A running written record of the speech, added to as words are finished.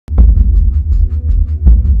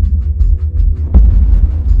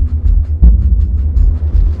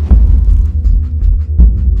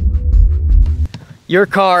Your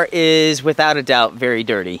car is without a doubt very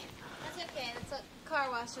dirty. That's okay, that's what car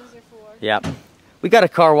washes are for. Yep. We got a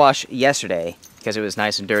car wash yesterday because it was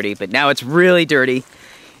nice and dirty, but now it's really dirty.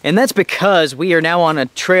 And that's because we are now on a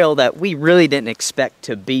trail that we really didn't expect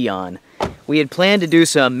to be on. We had planned to do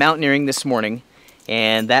some mountaineering this morning,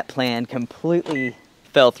 and that plan completely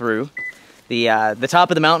fell through. The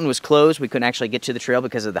top of the mountain was closed. We couldn't actually get to the trail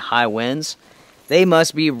because of the high winds. They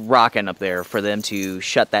must be rocking up there for them to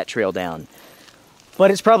shut that trail down. But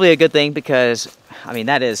it's probably a good thing because, I mean,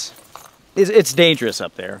 it's dangerous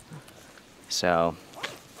up there. So,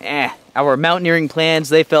 our mountaineering plans,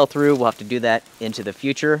 they fell through. We'll have to do that into the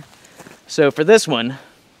future. So for this one,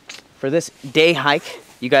 for this day hike,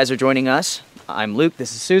 you guys are joining us. I'm Luke,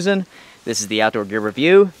 this is Susan. This is the Outdoor Gear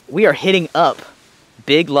Review. We are hitting up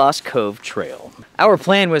Big Lost Cove Trail. Our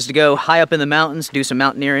plan was to go high up in the mountains, do some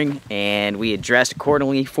mountaineering, and we had dressed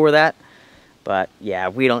accordingly for that. But yeah,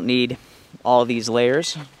 we don't need all these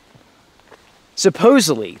layers.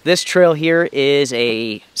 Supposedly, this trail here is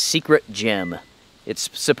a secret gem. It's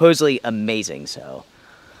supposedly amazing, so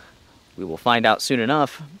we will find out soon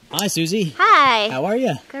enough. Hi, Susie. Hi. How are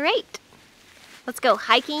you? Great. Let's go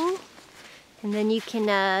hiking, and then you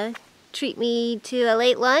can treat me to a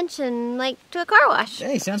late lunch and to a car wash.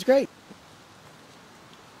 Hey, sounds great.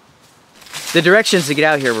 The directions to get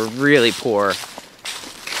out here were really poor,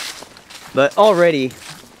 but already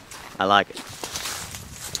I like it.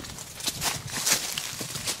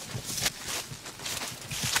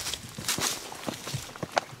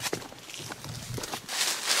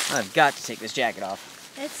 I've got to take this jacket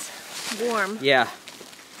off. It's warm. Yeah,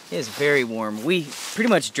 it is very warm. We pretty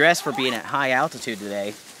much dressed for being at high altitude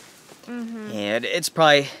today. Mm-hmm. And it's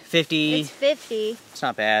probably 50. It's 50. It's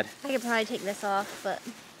not bad. I could probably take this off, but...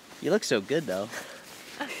 You look so good, though.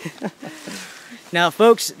 Now,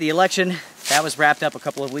 folks, the election, that was wrapped up a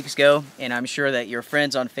couple of weeks ago, and I'm sure that your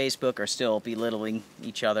friends on Facebook are still belittling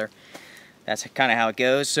each other. That's kind of how it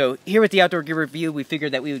goes. So here at the Outdoor Gear Review, we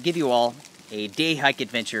figured that we would give you all a day hike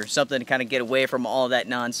adventure, something to kind of get away from all that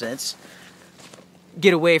nonsense.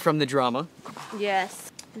 Get away from the drama.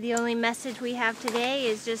 Yes. The only message we have today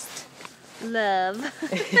is just love.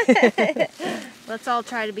 Let's all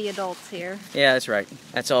try to be adults here. Yeah, that's right.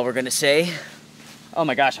 That's all we're gonna say. Oh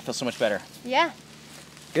my gosh, I feel so much better. Yeah.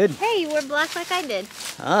 Good. Hey, you wore black like I did.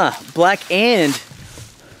 Ah, black, and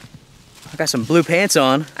I got some blue pants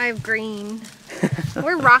on. I have green.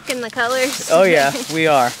 We're rocking the colors. Oh yeah, we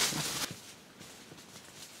are.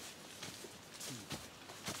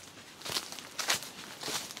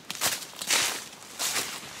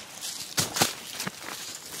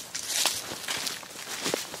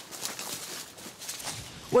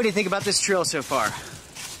 What do you think about this trail so far?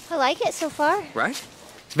 I like it so far. Right?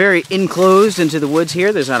 It's very enclosed into the woods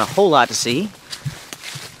here. There's not a whole lot to see.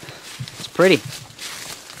 It's pretty.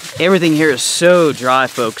 Everything here is so dry,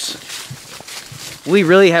 folks. We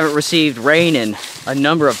really haven't received rain in a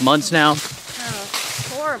number of months now. Oh,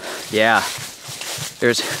 horrible. Yeah.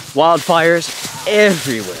 There's wildfires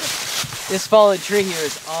everywhere. This fallen tree here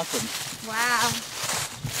is awesome. Wow.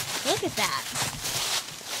 Look at that.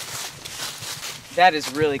 That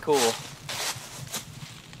is really cool.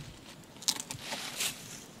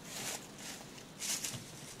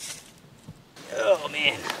 Oh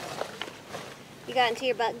man. You got into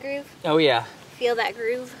your butt groove? Oh yeah. Feel that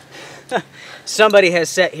groove? Somebody has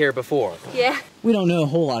sat here before. Yeah. We don't know a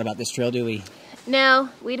whole lot about this trail, do we? No,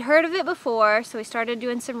 we'd heard of it before, so we started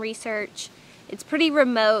doing some research. It's pretty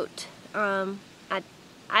remote.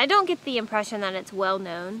 I don't get the impression that it's well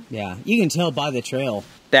known. Yeah, you can tell by the trail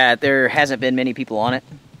that there hasn't been many people on it.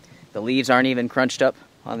 The leaves aren't even crunched up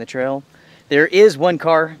on the trail. There is one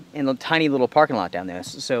car in the tiny little parking lot down there,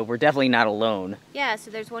 so we're definitely not alone. Yeah, so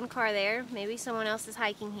there's one car there. Maybe someone else is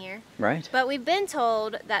hiking here. Right. But we've been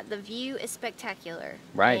told that the view is spectacular.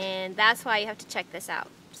 Right. And that's why you have to check this out.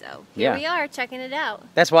 So here we are checking it out.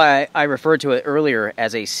 That's why I referred to it earlier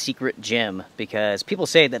as a secret gem, because people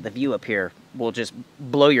say that the view up here will just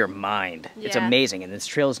blow your mind. Yeah. It's amazing, and this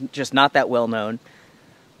trail is just not that well known.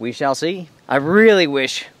 We shall see. I really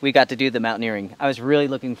wish we got to do the mountaineering. I was really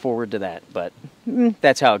looking forward to that, but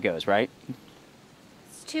that's how it goes, right?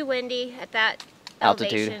 It's too windy at that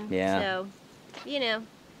altitude. Elevation, yeah. So, you know,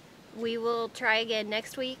 we will try again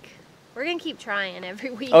next week. We're gonna keep trying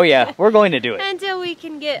every week. Oh yeah, we're going to do it until we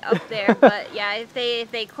can get up there. But yeah, if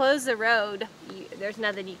they close the road, there's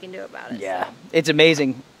nothing you can do about it. Yeah, so. It's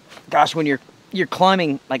amazing. Gosh, when you're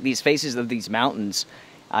climbing like these faces of these mountains,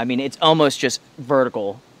 I mean, it's almost just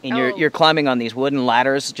vertical, and you're climbing on these wooden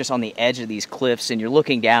ladders just on the edge of these cliffs, and you're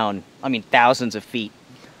looking down. I mean, thousands of feet.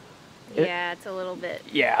 Yeah, it's a little bit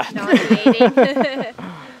nauseating.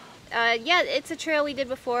 Yeah, it's a trail we did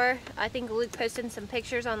before. I think Luke posted some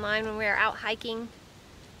pictures online when we were out hiking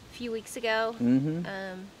a few weeks ago.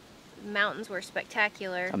 Mountains were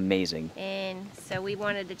spectacular. Amazing. And so we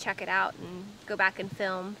wanted to check it out and go back and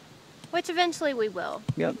film, which eventually we will.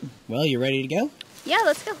 Yep. Well, you ready to go? Yeah,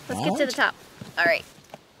 let's go. Let's get to the top. All right.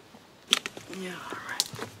 Yeah, all right.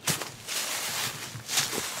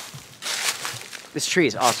 This tree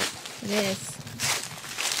is awesome. It is.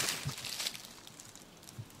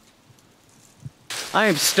 I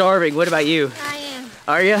am starving. What about you? I am.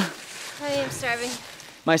 Are you? I am starving.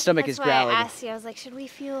 My stomach is growling. That's why I asked you. I was like, should we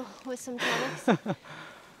fuel with some tonics?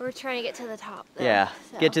 We're trying to get to the top, though. Yeah.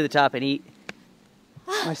 So. Get to the top and eat.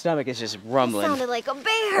 My stomach is just rumbling. It sounded like a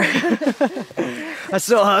bear. I'm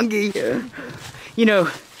so hungry. You know,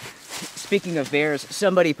 speaking of bears,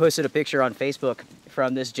 somebody posted a picture on Facebook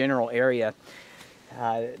from this general area.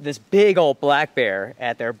 This big old black bear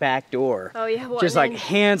at their back door. Oh yeah, just like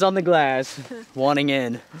hands on the glass, wanting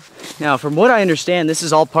in. Now, from what I understand, this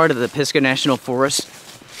is all part of the Pisgah National Forest,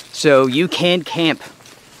 so you can camp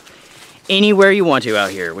anywhere you want to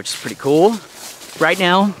out here, which is pretty cool. Right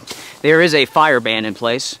now, there is a fire ban in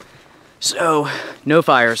place, so no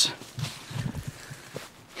fires.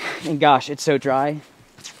 And gosh, it's so dry.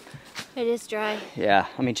 It is dry. Yeah,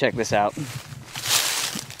 I mean, check this out.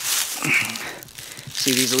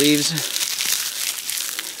 See these leaves?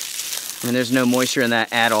 I mean, there's no moisture in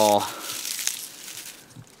that at all.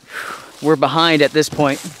 We're behind at this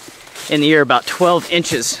point in the year about 12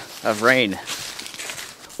 inches of rain.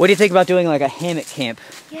 What do you think about doing like a hammock camp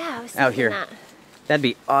out here? That. That'd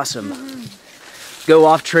be awesome. Go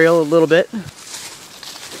off trail a little bit.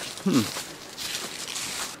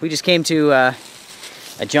 We just came to a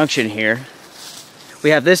junction here. We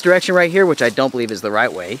have this direction right here, which I don't believe is the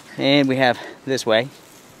right way. And we have this way.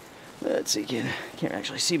 Let's see, can't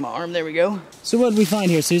actually see my arm. There we go. So what did we find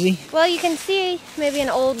here, Susie? Well, you can see maybe an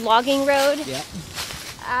old logging road. Yeah.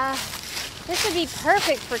 This would be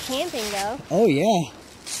perfect for camping, though. Oh, yeah.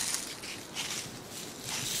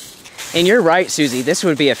 And you're right, Susie. This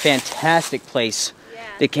would be a fantastic place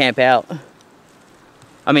to camp out.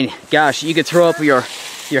 I mean, gosh, you could throw up your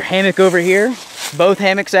hammock over here. Both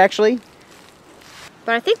hammocks, actually.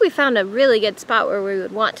 But I think we found a really good spot where we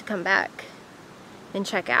would want to come back and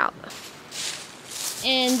check out.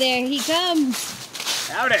 And there he comes.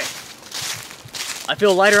 Howdy. I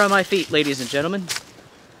feel lighter on my feet, ladies and gentlemen.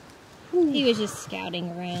 He was just scouting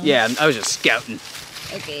around. Yeah, I was just scouting.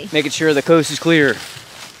 Okay. Making sure the coast is clear.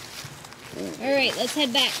 All right, let's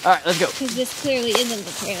head back. All right, let's go. Because this clearly isn't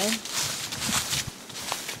the trail.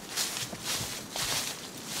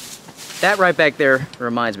 That right back there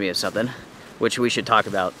reminds me of something, which we should talk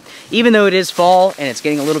about. Even though it is fall and it's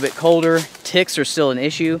getting a little bit colder, ticks are still an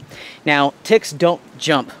issue. Now, ticks don't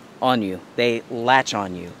jump on you. They latch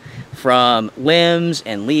on you from limbs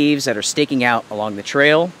and leaves that are sticking out along the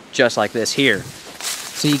trail, just like this here.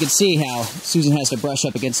 So you can see how Susan has to brush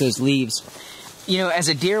up against those leaves. You know, as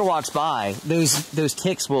a deer walks by, those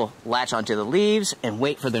ticks will latch onto the leaves and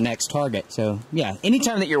wait for the next target. So yeah,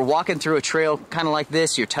 anytime that you're walking through a trail kind of like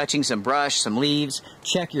this, you're touching some brush, some leaves,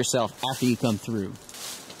 check yourself after you come through.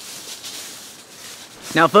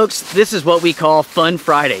 Now folks, this is what we call Fun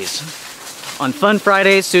Fridays. On Fun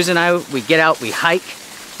Fridays, Susan and I, we get out, we hike,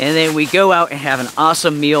 and then we go out and have an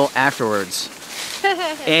awesome meal afterwards.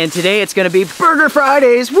 And today it's gonna be Burger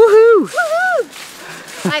Fridays, woohoo! Woohoo!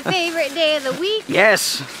 My favorite day of the week.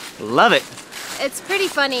 Yes, love it. It's pretty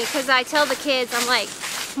funny because I tell the kids, I'm like,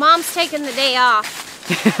 Mom's taking the day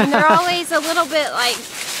off. And they're always a little bit like,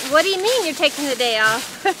 what do you mean you're taking the day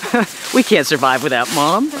off? We can't survive without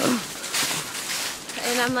Mom.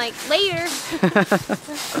 And I'm like, later.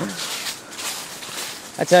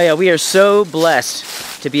 I tell you, we are so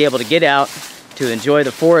blessed to be able to get out, to enjoy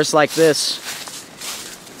the forest like this.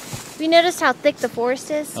 Have you noticed how thick the forest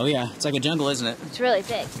is? Oh yeah, it's like a jungle, isn't it? It's really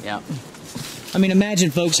thick. Yeah. I mean, imagine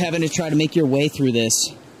folks having to try to make your way through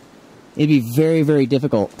this. It'd be very, very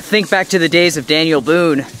difficult. Think back to the days of Daniel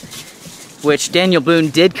Boone, which Daniel Boone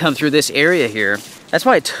did come through this area here. That's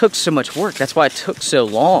why it took so much work. That's why it took so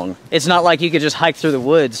long. It's not like you could just hike through the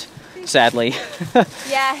woods, sadly.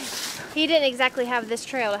 Yeah, he didn't exactly have this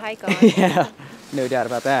trail to hike on. Yeah, no doubt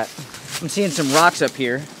about that. I'm seeing some rocks up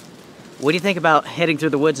here. What do you think about heading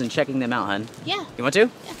through the woods and checking them out, hun? Yeah. You want to?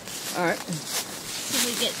 Yeah. All right. Till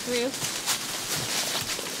we get through.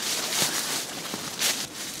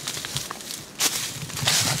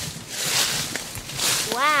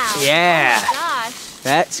 Wow. Yeah. Oh my gosh.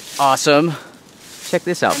 That's awesome. Check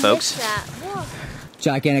this out, I folks. missed that. Whoa.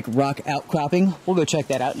 Gigantic rock outcropping. We'll go check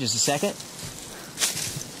that out in just a second.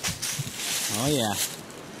 Oh yeah.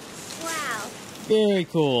 Wow. Very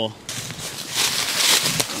cool.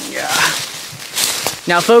 Yeah.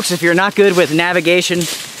 Now folks, if you're not good with navigation,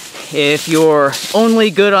 if you're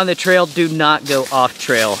only good on the trail, do not go off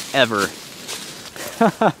trail ever.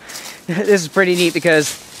 This is pretty neat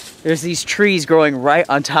because there's these trees growing right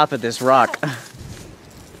on top of this rock.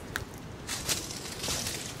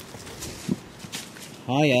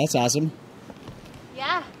 Oh yeah, that's awesome.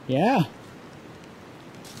 Yeah. Yeah.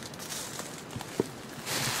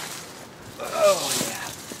 Oh yeah.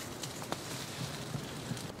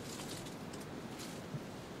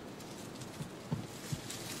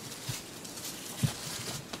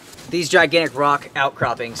 These gigantic rock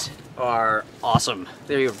outcroppings are awesome.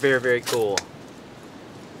 They're very, very cool.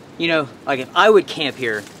 You know, like if I would camp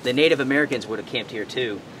here, the Native Americans would have camped here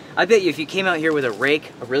too. I bet you if you came out here with a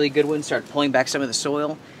rake, a really good one, started pulling back some of the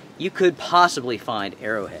soil, you could possibly find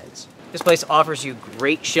arrowheads. This place offers you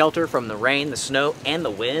great shelter from the rain, the snow, and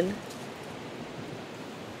the wind.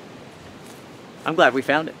 I'm glad we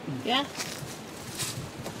found it. Yeah.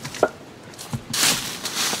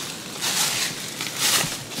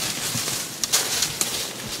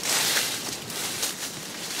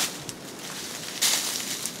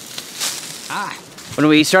 When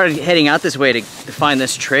we started heading out this way to find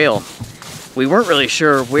this trail, we weren't really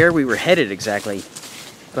sure where we were headed exactly.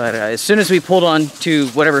 But as soon as we pulled on to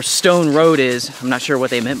whatever stone road is, I'm not sure what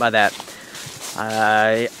they meant by that,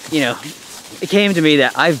 you know, it came to me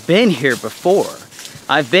that I've been here before.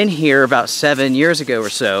 I've been here about 7 years ago or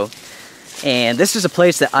so, and this is a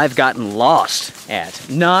place that I've gotten lost at.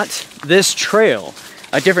 Not this trail,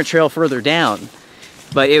 a different trail further down.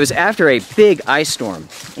 But it was after a big ice storm,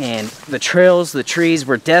 and the trails, the trees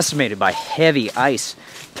were decimated by heavy ice.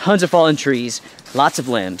 Tons of fallen trees, lots of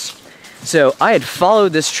limbs. So I had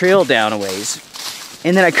followed this trail down a ways,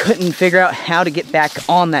 and then I couldn't figure out how to get back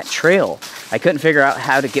on that trail. I couldn't figure out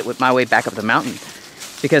how to get my way back up the mountain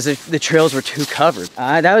because the trails were too covered.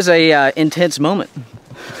 That was a intense moment.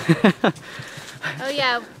 Oh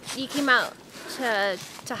yeah, you came out to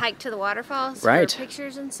hike to the waterfalls, right? For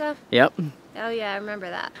pictures and stuff. Yep. Oh yeah, I remember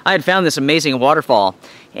that. I had found this amazing waterfall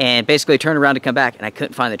and basically turned around to come back and I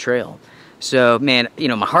couldn't find the trail. So man, you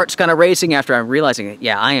know, my heart's kind of racing after I'm realizing that,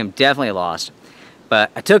 yeah, I am definitely lost.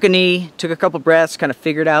 But I took a knee, took a couple breaths, kind of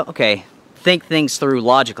figured out, okay, think things through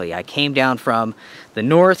logically. I came down from the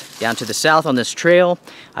north down to the south on this trail.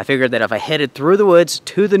 I figured that if I headed through the woods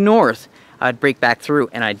to the north, I'd break back through,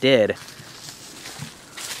 and I did.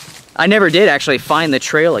 I never did actually find the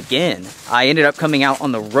trail again. I ended up coming out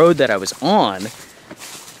on the road that I was on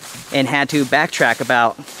and had to backtrack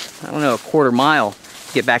about, I don't know, a quarter mile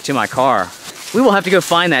to get back to my car. We will have to go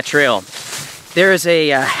find that trail. There is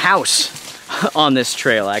a house on this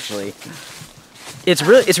trail, actually. It's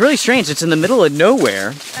really strange. It's in the middle of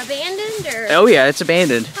nowhere. Abandoned or? Oh yeah, it's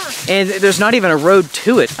abandoned. Huh. And there's not even a road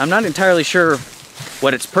to it. I'm not entirely sure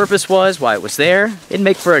what its purpose was, why it was there. It'd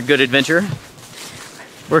make for a good adventure.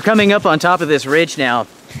 We're coming up on top of this ridge now,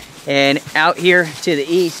 and out here to the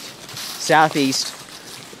east, southeast,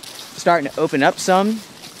 starting to open up some.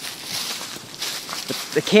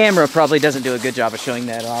 The camera probably doesn't do a good job of showing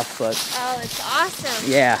that off, but... Oh, it's awesome.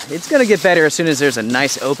 Yeah, it's gonna get better as soon as there's a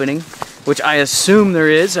nice opening, which I assume there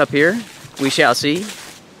is up here. We shall see.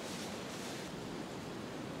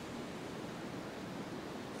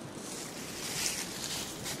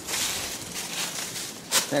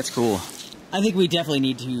 That's cool. I think we definitely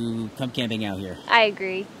need to come camping out here. I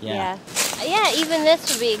agree. Yeah. Yeah, even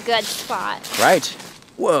this would be a good spot. Right.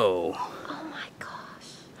 Whoa. Oh my gosh.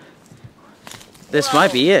 This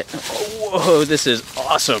might be it. Whoa, this is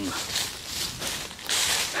awesome.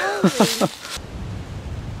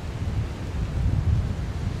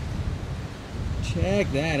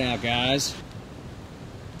 Check that out, guys.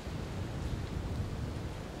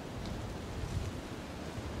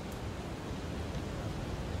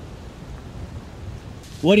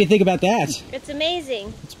 What do you think about that? It's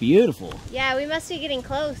amazing. It's beautiful. Yeah, we must be getting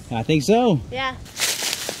close. I think so. Yeah.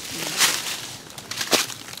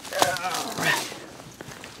 All right.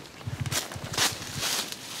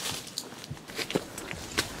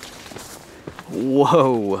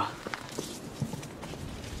 Whoa.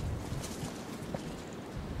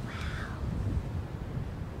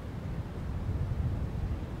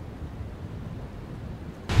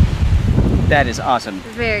 That is awesome.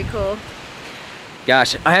 Very cool.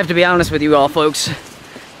 Gosh, I have to be honest with you all, folks.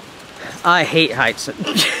 I hate heights.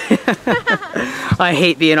 I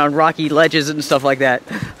hate being on rocky ledges and stuff like that.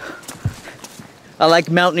 I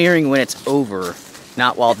like mountaineering when it's over,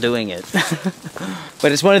 not while doing it.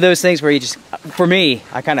 But it's one of those things where you just, for me,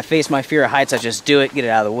 I kind of face my fear of heights. I just do it, get it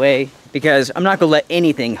out of the way, because I'm not gonna let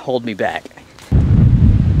anything hold me back.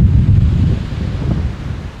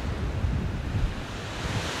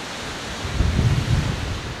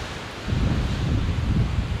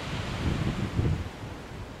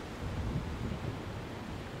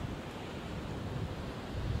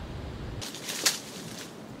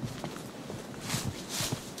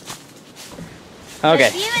 Okay.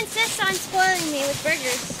 But you insist on spoiling me with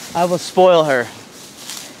burgers. I will spoil her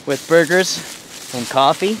with burgers and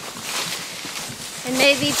coffee. And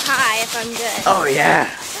maybe pie if I'm good. Oh yeah.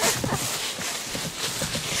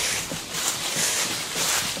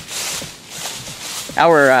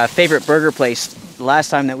 Our favorite burger place, last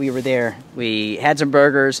time that we were there, we had some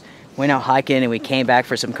burgers, went out hiking, and we came back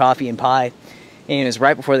for some coffee and pie. And it was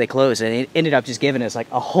right before they closed, and it ended up just giving us like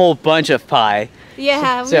a whole bunch of pie.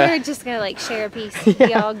 Yeah, So, we were just gonna like share a piece,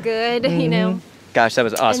 be all good, you know. Gosh, that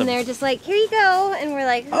was awesome. And they're just like, here you go, and we're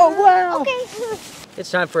like, oh wow. Okay. It's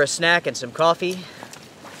time for a snack and some coffee.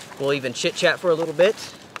 We'll even chit chat for a little bit.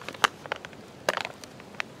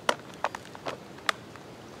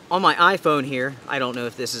 On my iPhone here, I don't know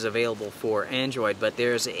if this is available for Android, but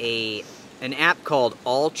there's an app called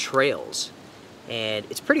All Trails. And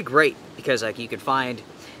it's pretty great because like you can find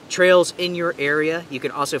trails in your area. You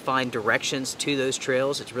can also find directions to those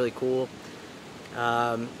trails. It's really cool.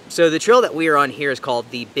 So the trail that we are on here is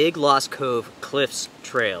called the Big Lost Cove Cliffs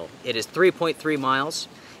Trail. It is 3.3 miles.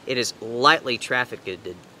 It is lightly trafficked.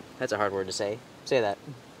 That's a hard word to say. Say that.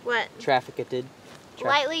 What? Trafficked.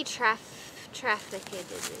 Lightly trafficked.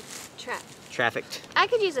 Trafficked. I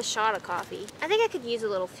could use a shot of coffee. I think I could use a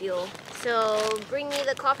little fuel. So bring me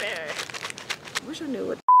the coffee. I wish I knew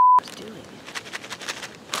what I was doing.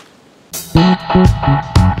 You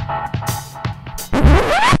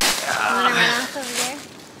wanna run off over there?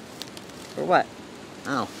 For what?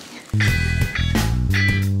 Oh.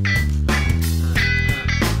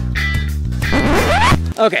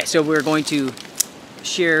 Okay, so we're going to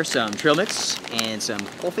share some trail mix and some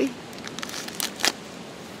coffee.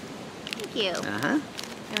 Thank you. Uh-huh. You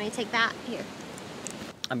want me to take that? Here.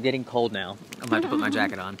 I'm getting cold now. I'm gonna have to put my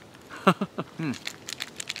jacket on.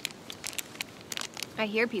 I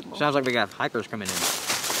hear people. Sounds like we got hikers coming in.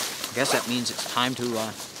 I guess that means it's time to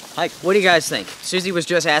hike. What do you guys think? Susie was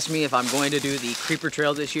just asking me if I'm going to do the Creeper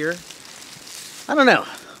Trail this year. I don't know.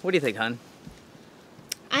 What do you think, hon?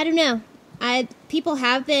 I don't know. People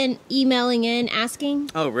have been emailing in asking.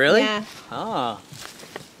 Oh, really? Yeah. Oh.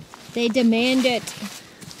 They demand it.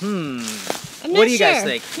 I'm not what do you guys sure.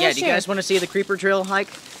 think? Not Yeah, do you sure. guys want to see the Creeper Trail hike?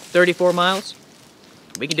 34 miles?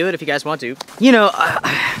 We can do it if you guys want to. You know,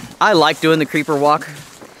 I like doing the Creeper walk,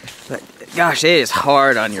 but gosh, it is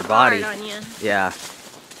hard on your body. Hard on you. Yeah.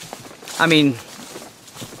 I mean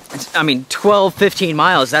 12, 15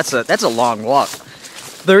 miles, that's a long walk.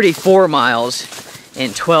 34 miles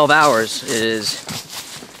in 12 hours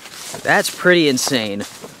that's pretty insane.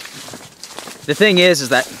 The thing is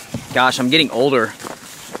that, gosh, I'm getting older.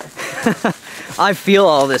 I feel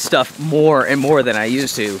all this stuff more and more than I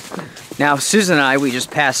used to. Now, Susan and I, we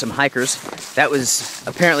just passed some hikers. That was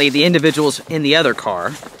apparently the individuals in the other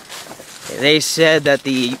car. They said that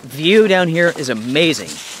the view down here is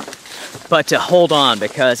amazing, but to hold on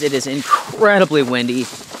because it is incredibly windy.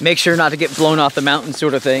 Make sure not to get blown off the mountain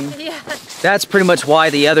sort of thing. Yeah. That's pretty much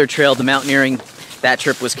why the other trail, the mountaineering, that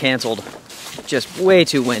trip was canceled. Just way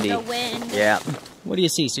too windy. The wind. Yeah. What do you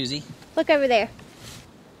see, Susie? Look over there.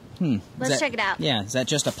 Let's check it out. Yeah, is that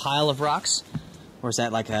just a pile of rocks? Or is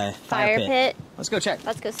that like a fire pit. Let's go check.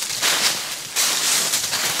 Let's go.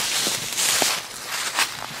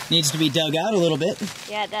 Needs to be dug out a little bit.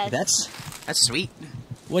 Yeah, it does. That's sweet.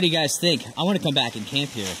 What do you guys think? I want to come back and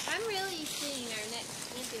camp here. I'm really seeing our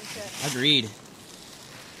next camping trip. Agreed.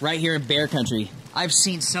 Right here in bear country. I've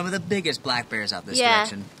seen some of the biggest black bears out this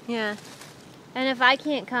direction. Yeah. And if I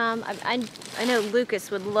can't come, I know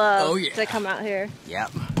Lucas would love to come out here.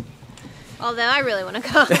 Yep. Although I really want to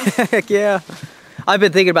come. Heck yeah. I've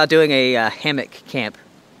been thinking about doing a hammock camp.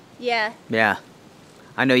 Yeah. Yeah.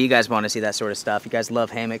 I know you guys want to see that sort of stuff. You guys love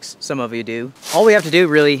hammocks. Some of you do. All we have to do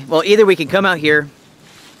really, well, either we can come out here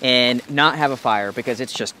and not have a fire because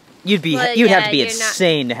it's just, you'd have to be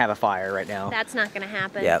insane to have a fire right now. That's not going to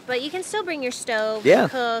happen. Yep. But you can still bring your stove and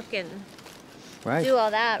cook and do all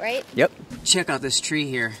that, right? Yep. Check out this tree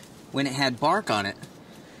here. When it had bark on it,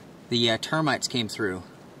 the termites came through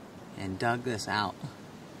and dug this out.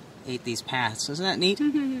 Ate these paths. Isn't that neat?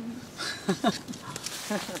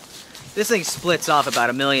 This thing splits off about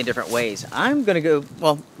a million different ways. I'm gonna go,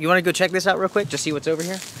 well, you wanna go check this out real quick? Just see what's over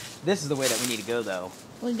here? This is the way that we need to go though.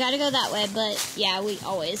 We gotta go that way, but yeah, we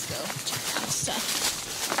always go check out stuff.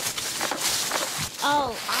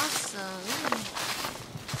 Oh, awesome.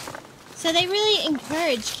 So they really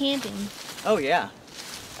encourage camping. Oh yeah.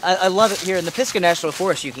 I love it here. In the Pisgah National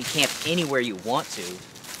Forest, you can camp anywhere you want to.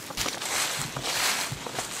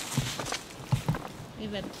 We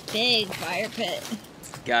have a big fire pit.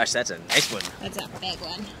 Gosh, that's a nice one. That's a big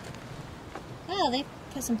one. Oh, they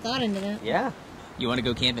put some thought into that. Yeah. You want to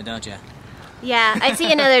go camping, don't you? Yeah, I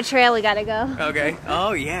see another trail we gotta go. Okay.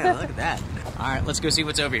 Oh yeah, look at that. All right, let's go see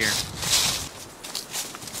what's over here.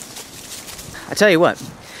 I tell you what,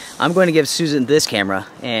 I'm going to give Susan this camera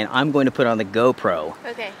and I'm going to put on the GoPro.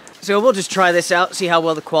 Okay. So we'll just try this out, see how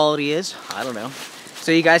well the quality is. I don't know.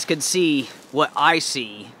 So you guys can see what I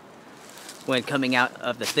see when coming out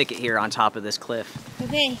of the thicket here on top of this cliff.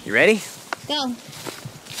 Okay. You ready? Go.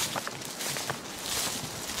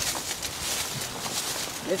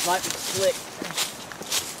 This might be slick.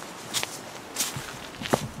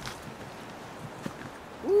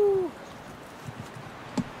 Woo.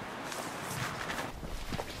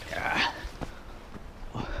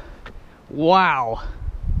 Wow.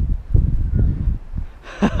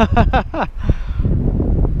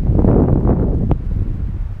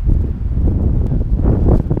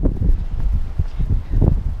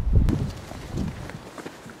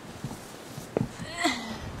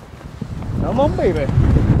 Come on, baby.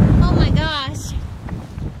 Oh my gosh.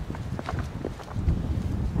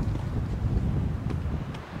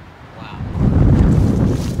 Wow.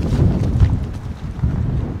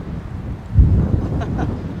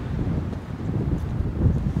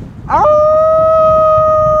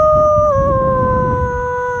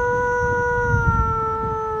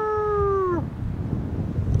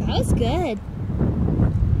 That was good.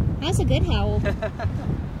 That was a good howl.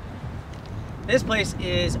 This place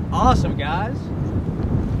is awesome, guys.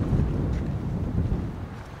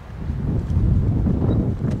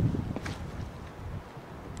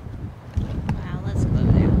 Wow, let's go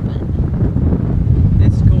over there. But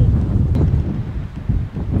It's cool.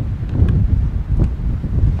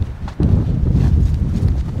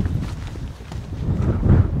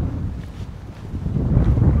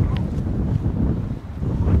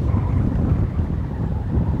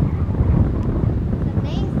 it's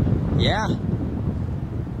amazing. Yeah.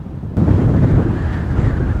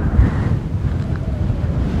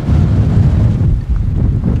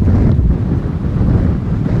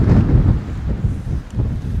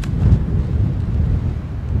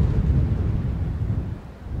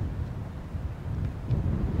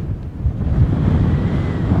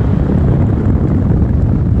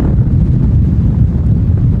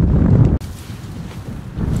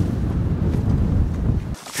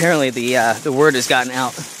 Apparently the word has gotten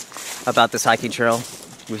out about this hiking trail.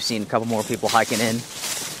 We've seen a couple more people hiking in.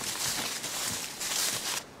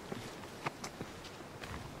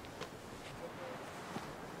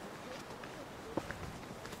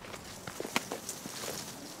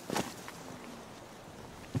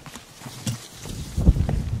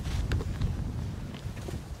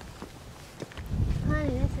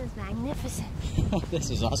 Honey, this is magnificent. This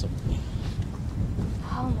is awesome.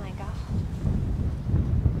 Oh my god.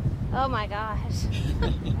 Oh my gosh.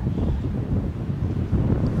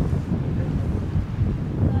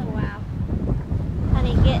 Oh wow.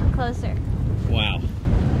 Honey, get closer. Wow.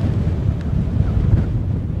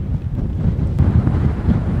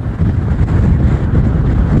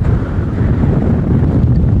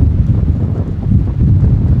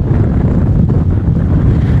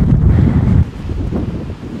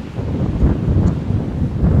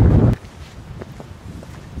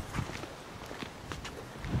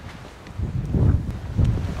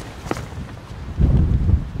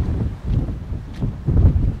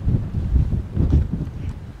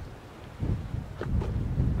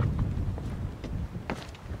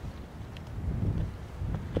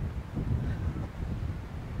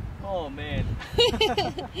 Oh man.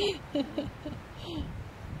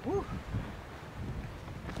 Woo.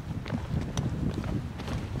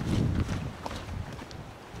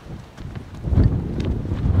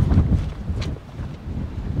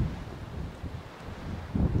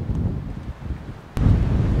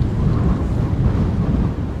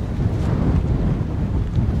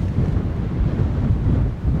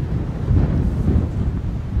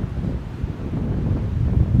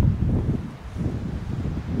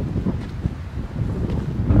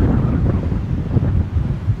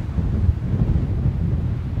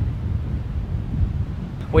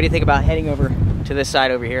 What do you think about heading over to this side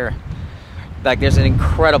over here? Like there's an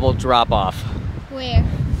incredible drop off. Where?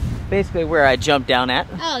 Basically where I jumped down at.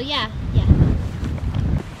 Oh yeah, yeah.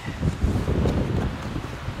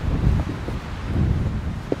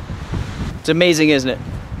 It's amazing, isn't it?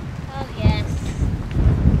 Oh yes.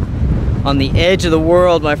 On the edge of the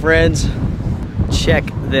world, my friends. Check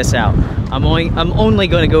this out. I'm only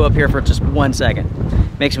going to go up here for just 1 second.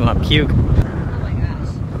 Makes me want to puke. Oh my gosh.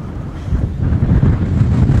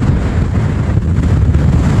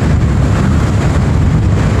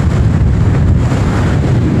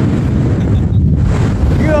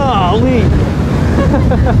 Golly!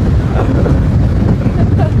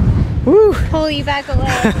 Woo! pull you back away.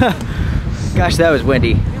 Gosh, that was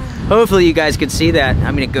windy. Hopefully you guys could see that.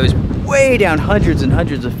 I mean, it goes way down hundreds and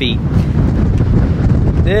hundreds of feet.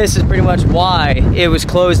 This is pretty much why it was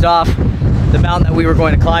closed off the mountain that we were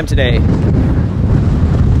going to climb today.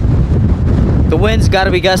 The wind's got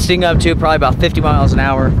to be gusting up to probably about 50 miles an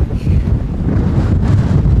hour.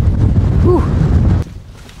 Whew.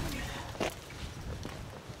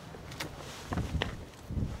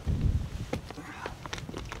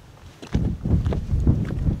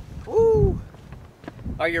 Woo.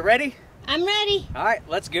 Are you ready? I'm ready. All right,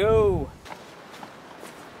 let's go.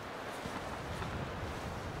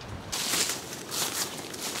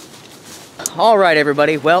 All right,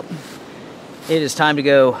 everybody. Well, it is time to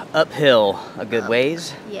go uphill a good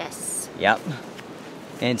ways. Yes. Yep.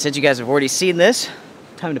 And since you guys have already seen this,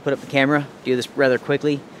 time to put up the camera, do this rather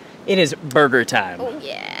quickly. It is burger time. Oh,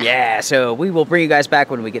 yeah. Yeah, so we will bring you guys back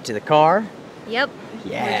when we get to the car. Yep.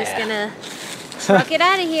 Yeah. We're just gonna truck it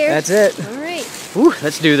out of here. That's it. All right. Whew,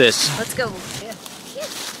 let's do this. Let's go. Yeah.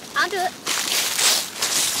 I'll do it.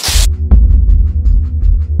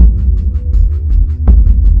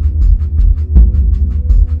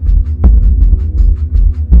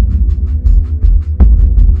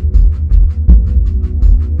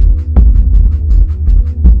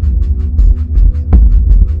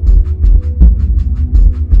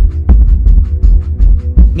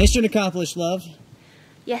 Mission accomplished, love.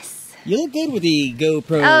 Yes. You look good with the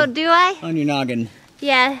GoPro Oh, do I? on your noggin.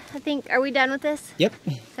 Yeah, I think, are we done with this? Yep.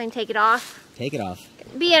 So I can take it off? Take it off.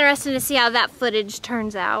 Be interesting to see how that footage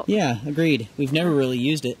turns out. Yeah, agreed. We've never really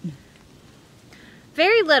used it.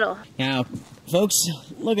 Very little. Now, folks,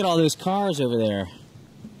 look at all those cars over there.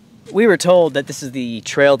 We were told that this is the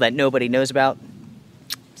trail that nobody knows about.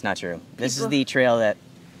 It's not true. This is the trail that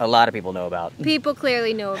a lot of people know about. People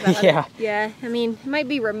clearly know about Yeah. it. Yeah. I mean, it might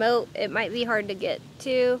be remote. It might be hard to get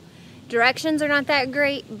to. Directions are not that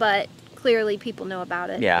great, but clearly people know about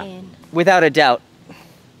it. Yeah. And without a doubt,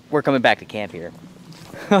 we're coming back to camp here.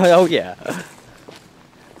 Oh, yeah.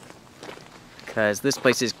 Because this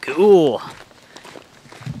place is cool.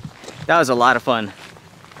 That was a lot of fun.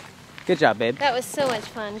 Good job, babe. that was so much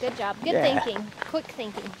fun. Good job. Good Yeah. thinking. Quick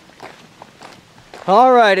thinking.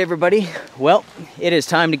 All right, everybody. Well, it is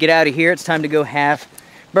time to get out of here. It's time to go have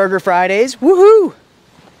Burger Fridays. Woohoo!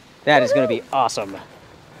 That is going to be awesome.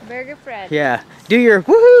 Burger Fred. Yeah. Do your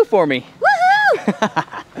woohoo for me.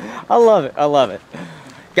 Woohoo! I love it. I love it.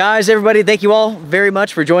 Guys, everybody, thank you all very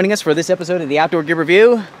much for joining us for this episode of the Outdoor Gear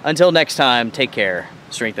Review. Until next time, take care.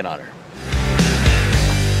 Strength and honor.